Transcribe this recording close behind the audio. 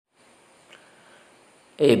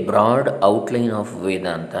A broad outline of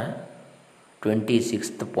Vedanta,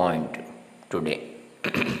 26th point today.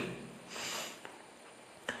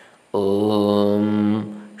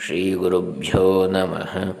 Om Shri Gurubhyo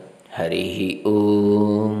Namaha Harihi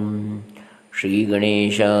Om Shri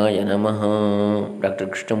Ganeshaya Namaha. Dr.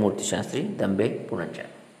 Krishnamurti Shastri, Dambe, Punachya,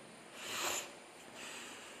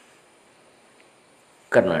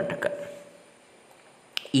 Karnataka.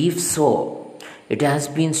 If so, it has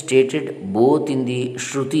been stated both in the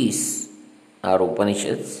Shrutis or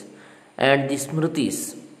Upanishads and the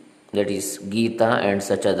Smritis, that is Gita and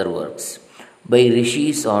such other works, by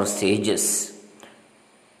rishis or sages,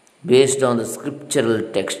 based on the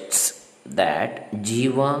scriptural texts, that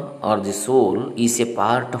Jiva or the soul is a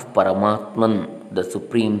part of Paramatman, the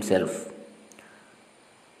Supreme Self.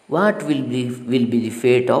 What will be the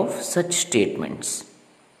fate of such statements?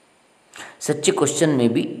 Such a question may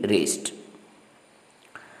be raised.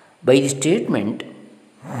 By the statement,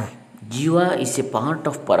 Jiva is a part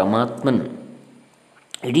of Paramatman,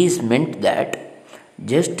 it is meant that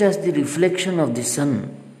just as the reflection of the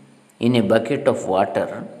sun in a bucket of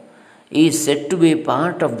water is said to be a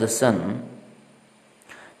part of the sun,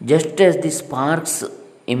 just as the sparks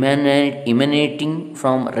emanating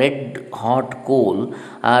from red hot coal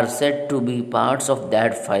are said to be parts of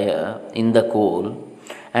that fire in the coal,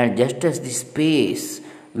 and just as the space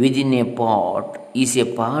within a pot is a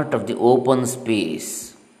part of the open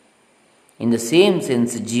space, in the same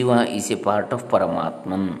sense, Jiva is a part of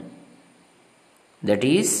Paramatman. That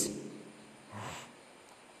is,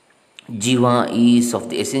 Jiva is of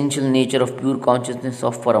the essential nature of pure consciousness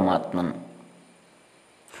of Paramatman.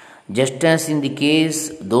 Just as in the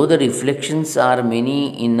case, though the reflections are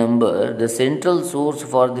many in number, the central source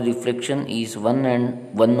for the reflection is one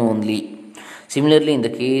and one only. Similarly, in the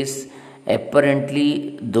case,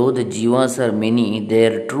 apparently, though the jivas are many,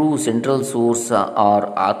 their true central source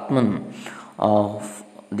or Atman of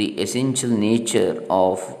the essential nature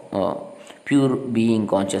of pure being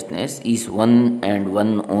consciousness is one and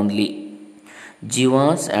one only.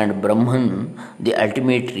 Jivas and Brahman, the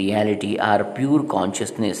ultimate reality, are pure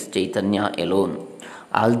consciousness, Chaitanya alone.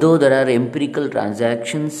 Although there are empirical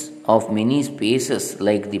transactions of many spaces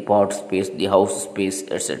like the pot space, the house space,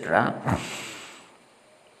 etc.,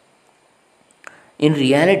 in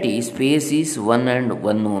reality, space is one and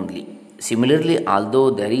one only. Similarly,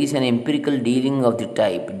 although there is an empirical dealing of the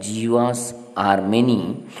type jivas are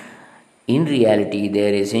many, in reality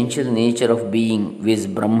their essential nature of being, viz.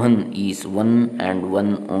 Brahman, is one and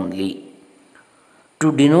one only.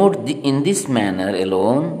 To denote in this manner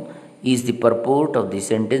alone is the purport of the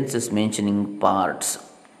sentences mentioning parts.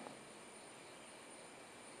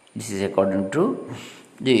 This is according to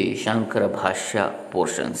the Shankara Bhashya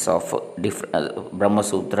portions of Brahma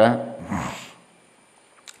Sutra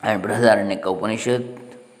and Brihadaranyaka Upanishad,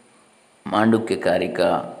 Mandukya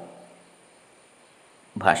Karika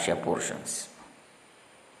Bhashya portions,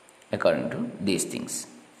 according to these things,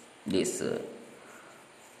 these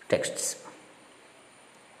texts.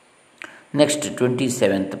 Next,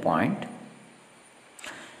 27th point.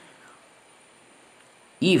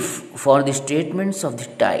 If for the statements of the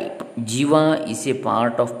type Jiva is a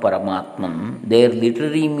part of Paramatman, their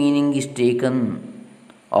literary meaning is taken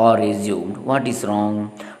or assumed, what is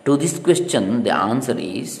wrong? To this question, the answer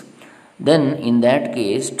is, then in that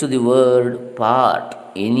case, to the word part,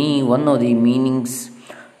 any one of the meanings,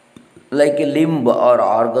 like a limb or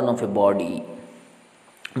organ of a body,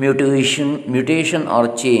 mutation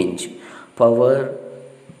or change, power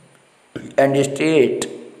and a state,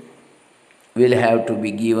 will have to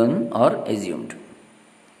be given or assumed.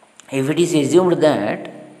 If it is assumed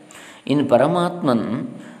that in Paramatman,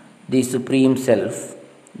 the Supreme Self,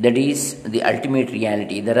 that is the ultimate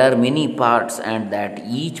reality, there are many parts and that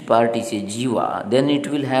each part is a jiva, then it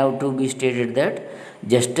will have to be stated that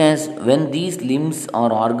just as when these limbs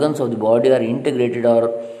or organs of the body are integrated or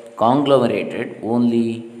conglomerated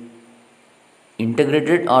only,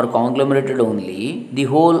 the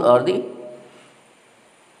whole or the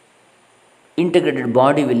integrated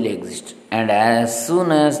body will exist, and as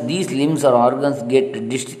soon as these limbs or organs get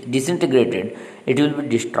disintegrated, it will be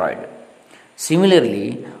destroyed.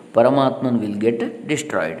 Similarly, Paramatman will get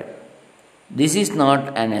destroyed. This is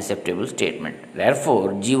not an acceptable statement. Therefore,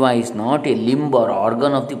 Jiva is not a limb or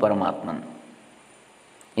organ of the Paramatman.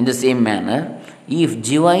 In the same manner, if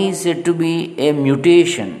Jiva is said to be a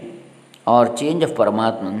mutation or change of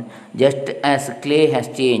Paramatman, just as clay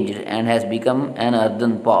has changed and has become an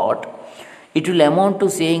earthen pot, it will amount to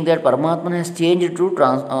saying that Paramatman has changed or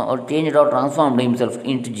transformed himself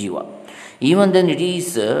into Jiva. Even then, it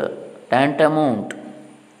is tantamount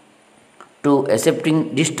to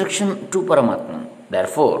accepting destruction to Paramatman.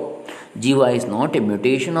 Therefore, Jiva is not a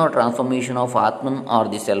mutation or transformation of Atman or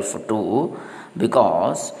the Self too,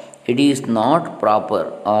 because it is not proper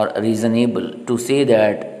or reasonable to say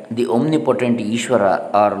that the omnipotent Ishvara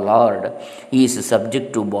or Lord is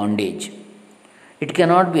subject to bondage. It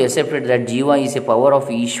cannot be accepted that Jiva is a power of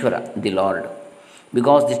Ishvara, the Lord,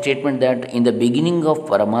 because the statement that in the beginning,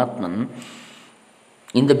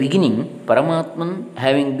 Paramatman,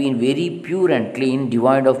 having been very pure and clean,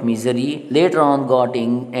 devoid of misery, later on got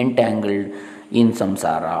entangled in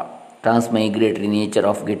samsara, transmigratory nature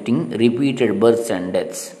of getting repeated births and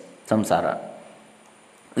deaths, samsara,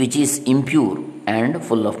 which is impure and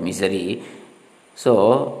full of misery. So,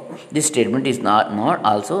 this statement is not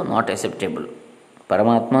acceptable.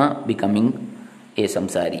 Paramatma becoming a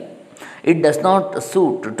samsari. It does not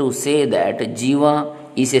suit to say that Jiva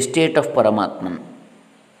is a state of Paramatman.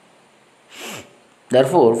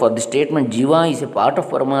 Therefore, for the statement Jiva is a part of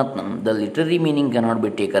Paramatman, the literary meaning cannot be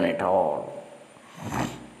taken at all.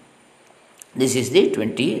 This is the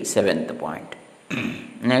 27th point.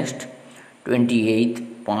 Next,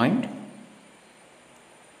 28th point.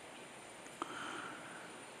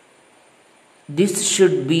 This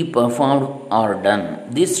should be performed or done.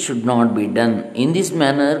 This should not be done. In this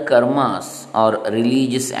manner, karmas or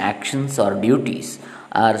religious actions or duties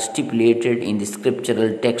are stipulated in the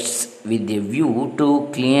scriptural texts with a view to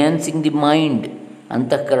cleansing the mind,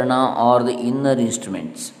 antakarana, or the inner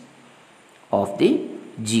instruments of the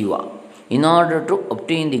jiva, in order to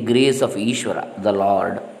obtain the grace of Ishvara, the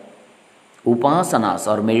Lord. Upasanas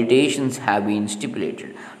or meditations have been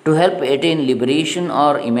stipulated to help attain liberation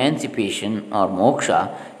or emancipation or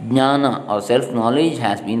moksha. Jnana or self knowledge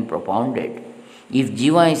has been propounded. If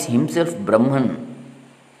Jiva is himself Brahman,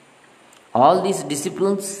 all these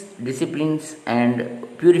disciplines and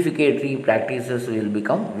purificatory practices will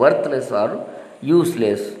become worthless or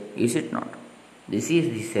useless, is it not? This is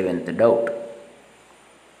the seventh doubt.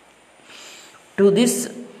 To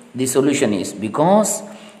this, the solution is because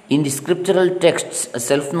in the scriptural texts,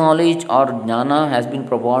 self knowledge or jnana has been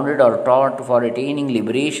propounded or taught for attaining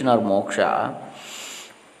liberation or moksha.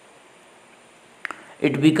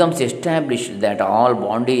 It becomes established that all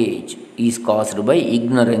bondage is caused by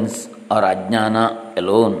ignorance or ajnana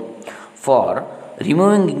alone. For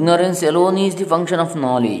removing ignorance alone is the function of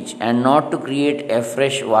knowledge, and not to create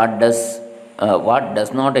afresh what does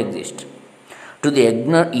not exist. To the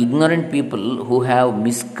ignorant people who have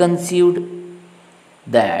misconceived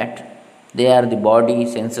that they are the body,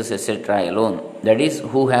 senses, etc. alone, that is,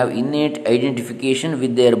 who have innate identification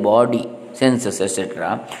with their body, senses,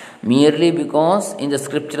 etc., merely because in the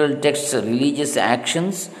scriptural texts religious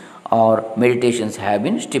actions or meditations have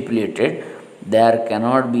been stipulated, there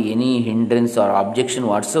cannot be any hindrance or objection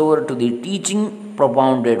whatsoever to the teaching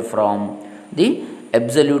propounded from the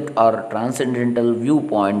absolute or transcendental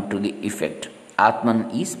viewpoint to the effect Atman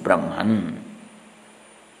is Brahman.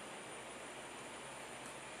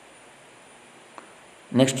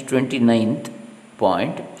 Next, 29th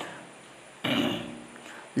point.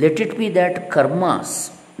 Let it be that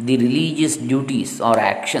karmas, the religious duties or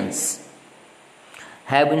actions,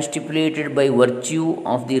 have been stipulated by virtue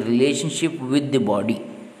of the relationship with the body,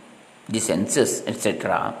 the senses,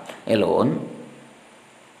 etc. alone.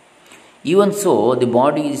 Even so, the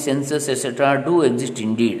body, the senses, etc. do exist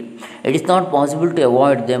indeed. It is not possible to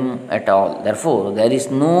avoid them at all. Therefore, there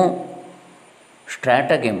is no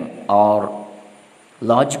stratagem or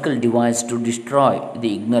logical device to destroy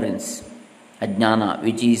the ignorance, ajnana,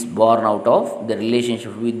 which is born out of the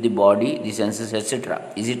relationship with the body, the senses, etc.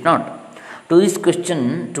 Is it not? To this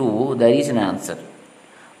question, too, there is an answer.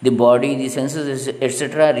 The body, the senses,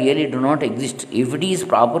 etc. really do not exist. If it is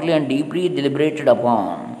properly and deeply deliberated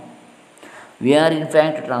upon, we are in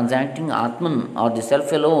fact transacting Atman or the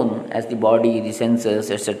self alone as the body, the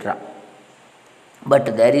senses, etc.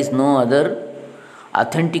 But there is no other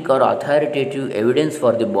authentic or authoritative evidence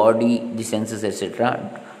for the body, the senses,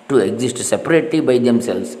 etc. to exist separately by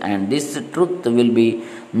themselves, and this truth will be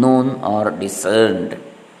known or discerned.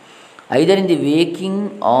 Either in the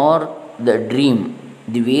waking or the dream,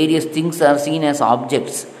 the various things are seen as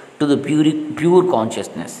objects to the pure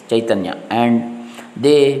consciousness, Chaitanya, and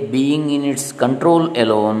they, being in its control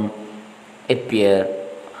alone, appear.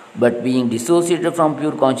 But being dissociated from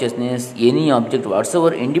pure consciousness, any object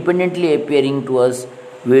whatsoever independently appearing to us,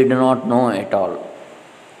 we do not know at all.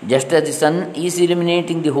 Just as the sun is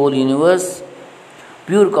illuminating the whole universe,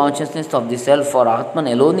 pure consciousness of the self or Atman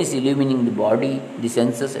alone is illumining the body, the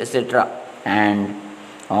senses, etc. and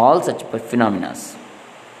all such phenomena.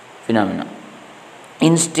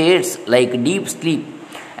 In states like deep sleep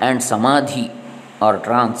and samadhi or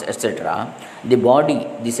trance, etc., The body,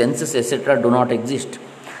 the senses, etc., do not exist.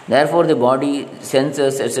 Therefore, the body,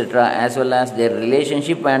 senses, etc., as well as their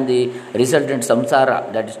relationship and the resultant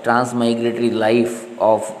samsara, that is transmigratory life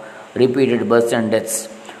of repeated births and deaths,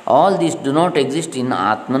 all these do not exist in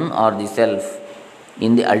Atman or the Self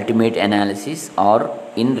in the ultimate analysis or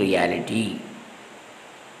in reality.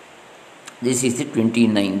 This is the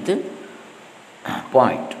 29th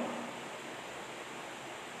point.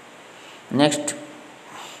 Next,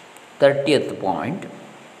 30th point.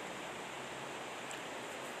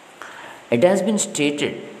 It has been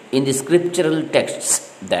stated in the scriptural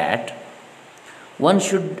texts that one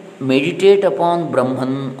should meditate upon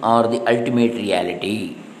Brahman or the ultimate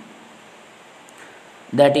reality.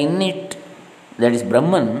 That in it, that is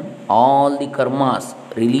Brahman, all the karmas,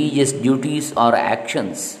 religious duties or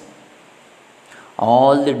actions,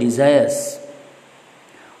 all the desires,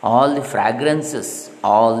 all the fragrances,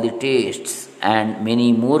 all the tastes, and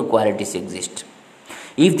many more qualities exist.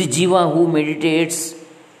 If the jiva who meditates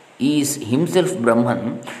is himself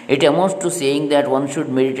Brahman, it amounts to saying that one should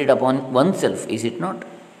meditate upon oneself, is it not?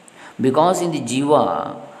 Because in the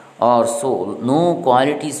jiva or soul, no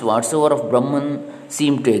qualities whatsoever of Brahman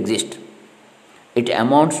seem to exist. It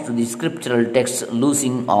amounts to the scriptural texts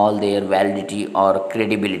losing all their validity or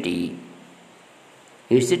credibility.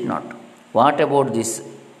 Is it not? What about this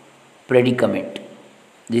predicament?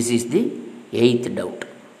 This is the eighth doubt.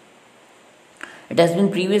 It has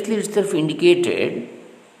been previously itself indicated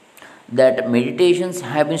that meditations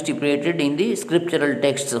have been stipulated in the scriptural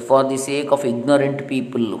texts for the sake of ignorant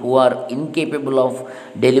people who are incapable of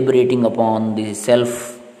deliberating upon the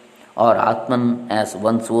self or Atman as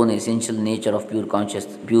one's own essential nature of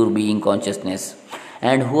pure being consciousness,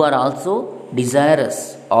 and who are also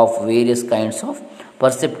desirous of various kinds of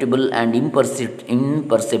perceptible and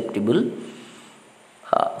imperceptible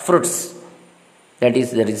fruits, that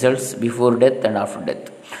is, the results before death and after death.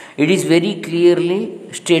 It is very clearly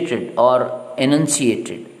stated or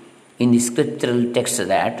enunciated in the scriptural text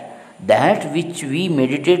that which we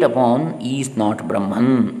meditate upon is not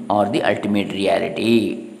Brahman or the ultimate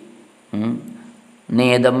reality.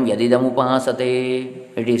 Nedam yadidam upasate,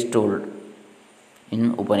 it is told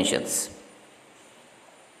in Upanishads.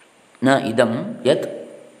 Na idam yat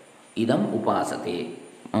idam upasate.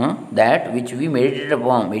 That which we meditate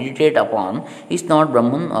upon is not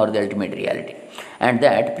Brahman or the ultimate reality. And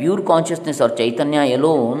that pure consciousness or Chaitanya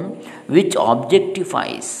alone, which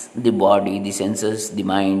objectifies the body, the senses, the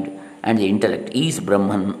mind, and the intellect, is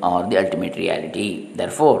Brahman or the ultimate reality.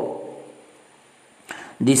 Therefore,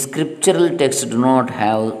 the scriptural texts do not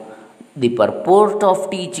have the purport of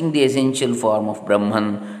teaching the essential form of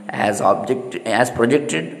Brahman as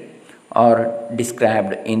projected or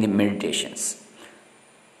described in the meditations.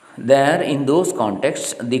 There, in those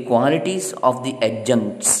contexts, the qualities of the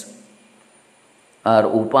adjuncts or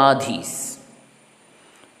upadhis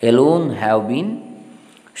alone have been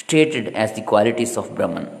stated as the qualities of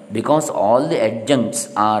Brahman, because all the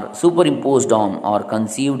adjuncts are superimposed on or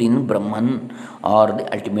conceived in Brahman or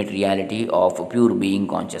the ultimate reality of pure being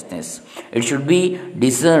consciousness. It should be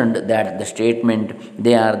discerned that the statement,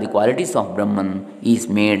 they are the qualities of Brahman, is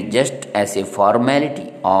made just as a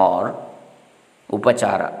formality or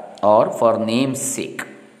upachara, or for name's sake.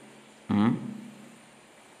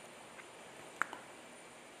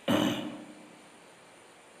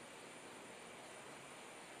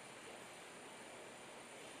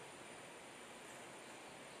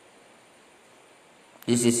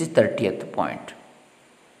 This is the 30th point.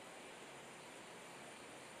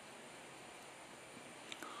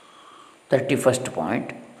 31st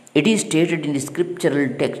point. It is stated in the scriptural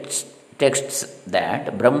texts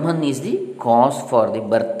that Brahman is the cause for the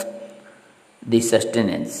birth, the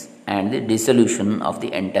sustenance, and the dissolution of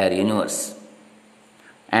the entire universe,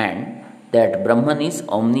 and that Brahman is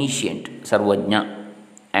omniscient, Sarvajna,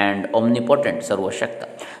 and omnipotent, Sarvashakta.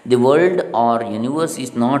 The world or universe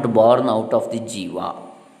is not born out of the jiva.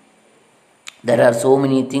 There are so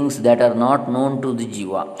many things that are not known to the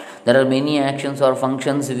jiva. There are many actions or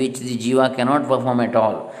functions which the jiva cannot perform at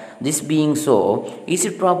all. This being so, is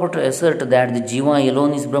it proper to assert that the jiva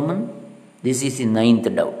alone is Brahman? This is the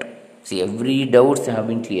 9th doubt. See, every doubts have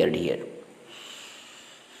been cleared here.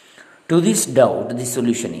 To this doubt, the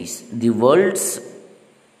solution is the worlds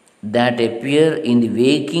that appear in the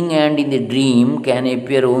waking and in the dream can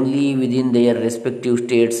appear only within their respective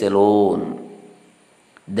states alone.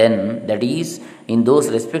 Then, that is, in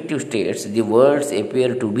those respective states, the worlds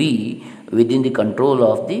appear to be within the control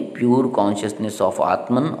of the pure consciousness of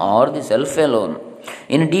Atman or the Self alone.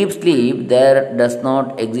 In deep sleep, there does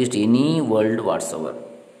not exist any world whatsoever.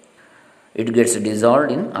 It gets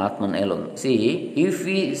dissolved in Atman alone. See, if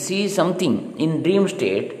we see something in dream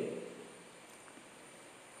state,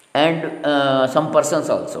 and some persons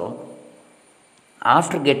also,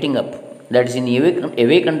 after getting up, that is in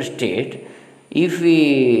awakened state, if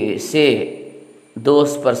we say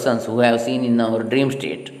those persons who have seen in our dream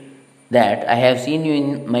state that I have seen you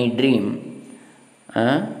in my dream,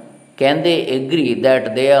 can they agree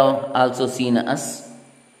that they have also seen us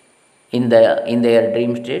in their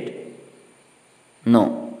dream state?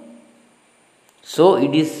 No. So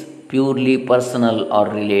it is purely personal or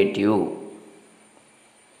relative.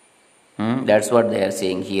 That's what they are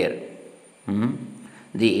saying here.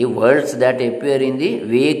 The words that appear in the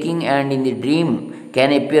waking and in the dream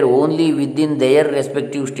can appear only within their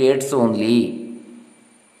respective states only.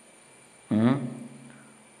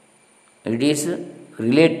 It is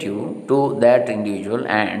relative to that individual,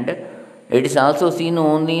 and it is also seen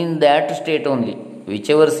only in that state only.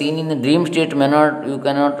 Whichever seen in the dream state you may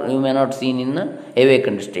not seen in the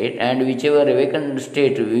awakened state, and whichever awakened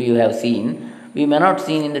state you have seen, we may not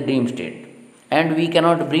seen in the dream state, and we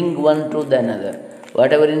cannot bring one to the another.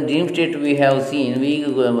 Whatever in dream state we have seen,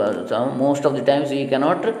 most of the times we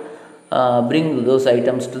cannot bring those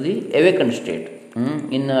items to the awakened state.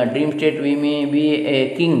 In a dream state we may be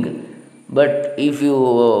a king, but if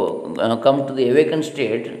you come to the awakened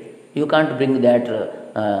state, you can't bring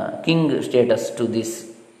that king status to this.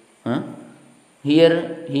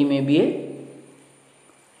 Here he may be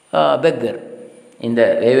a beggar in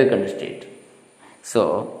the awakened state.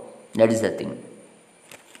 So that is the thing.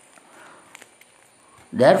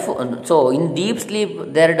 Therefore, so in deep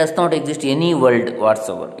sleep there does not exist any world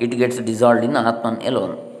whatsoever. It gets dissolved in Atman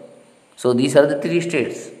alone. So these are the three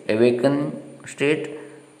states: awakened state,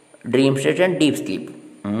 dream state, and deep sleep.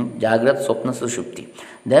 Jagrat, Swapna, Sushupti.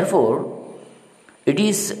 Therefore, it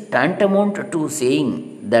is tantamount to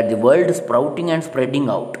saying that the world sprouting and spreading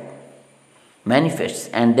out manifests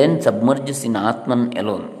and then submerges in Atman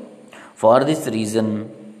alone. For this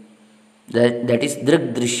reason, that is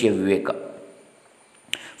Drik Drishya Viveka.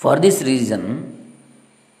 For this reason,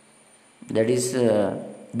 that is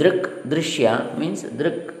Drik Drishya means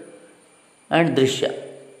Drik and Drishya.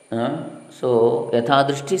 So, Yatha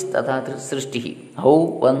Drishtis Tatha Srishtihi. How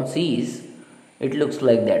one sees, it looks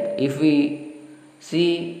like that. If we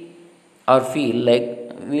see or feel,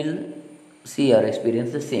 like, we'll see or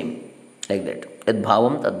experience the same, like that. Yad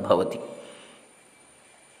bhavam tad bhavati.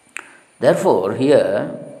 Therefore,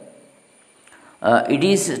 here it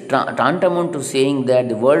is tantamount to saying that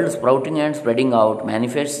the world sprouting and spreading out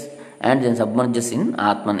manifests and then submerges in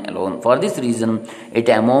Atman alone. For this reason, it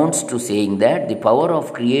amounts to saying that the power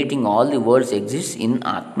of creating all the worlds exists in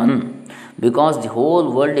Atman. Because the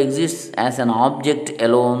whole world exists as an object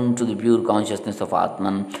alone to the pure consciousness of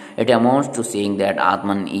Atman, it amounts to saying that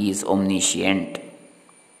Atman is omniscient.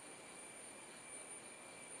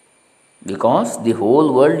 Because the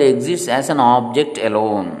whole world exists as an object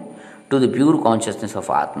alone to the pure consciousness of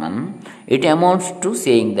Atman, it amounts to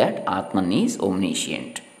saying that Atman is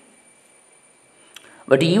omniscient.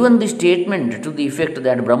 But even the statement to the effect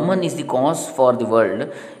that Brahman is the cause for the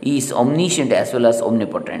world is omniscient as well as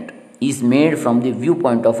omnipotent is made from the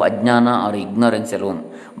viewpoint of ajnana or ignorance alone,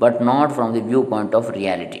 but not from the viewpoint of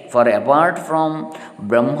reality. For apart from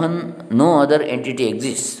Brahman, no other entity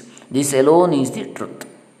exists. This alone is the truth.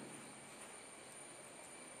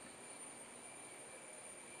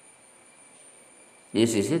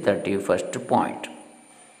 This is the 31st point.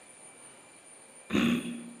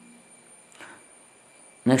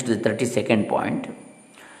 Next, the 32nd point.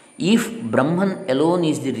 If Brahman alone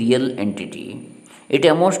is the real entity, it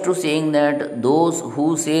amounts to saying that those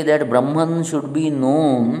who say that Brahman should be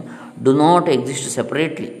known do not exist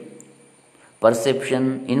separately.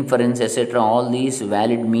 Perception, inference, etc., all these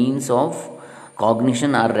valid means of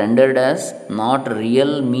cognition are rendered as not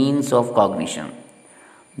real means of cognition.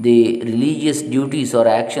 The religious duties or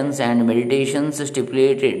actions and meditations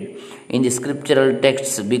stipulated in the scriptural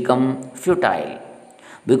texts become futile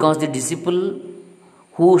because the disciple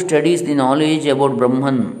who studies the knowledge about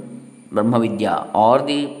Brahma Vidya, or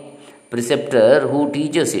the preceptor who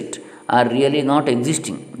teaches it are really not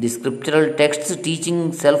existing. The scriptural texts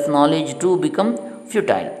teaching self-knowledge too become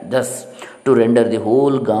futile. Thus, to render the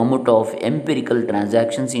whole gamut of empirical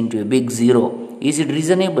transactions into a big zero, is it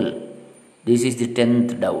reasonable? This is the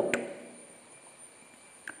 10th doubt.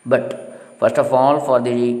 But first of all, for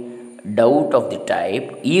the doubt of the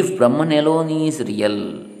type, if Brahman alone is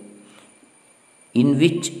real, in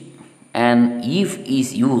which an if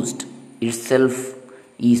is used, itself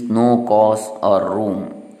is no cause or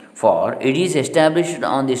room For it is established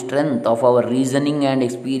on the strength of our reasoning and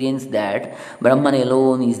experience that Brahman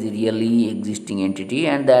alone is the really existing entity,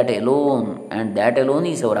 and that alone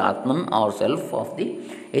is our Atman or self of the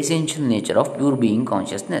essential nature of pure being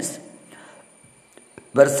consciousness.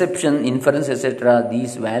 Perception, inference, etc.,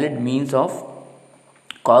 these valid means of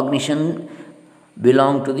cognition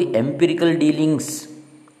belong to the empirical dealings,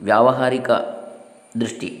 Vyavaharika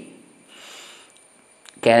Drishti,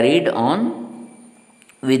 carried on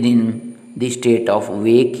within the state of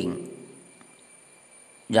waking,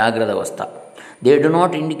 Jagradavastha. They do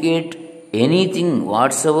not indicate anything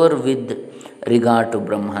whatsoever with regard to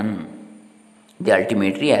Brahman, the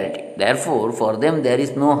ultimate reality. Therefore, for them there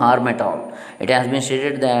is no harm at all. It has been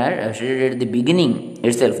stated at the beginning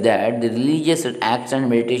itself that the religious acts and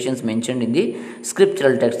meditations mentioned in the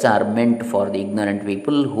scriptural texts are meant for the ignorant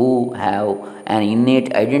people who have an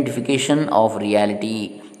innate identification of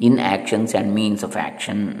reality in actions and means of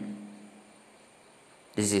action.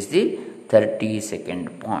 This is the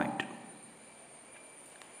 32nd point.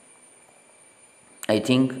 I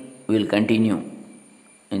think we will continue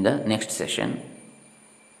in the next session.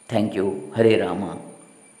 Thank you. Hare Rama.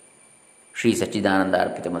 Shri Sachidananda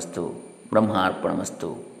Arpitamastu. Brahma Arpanamastu.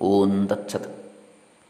 Om Tat Sat.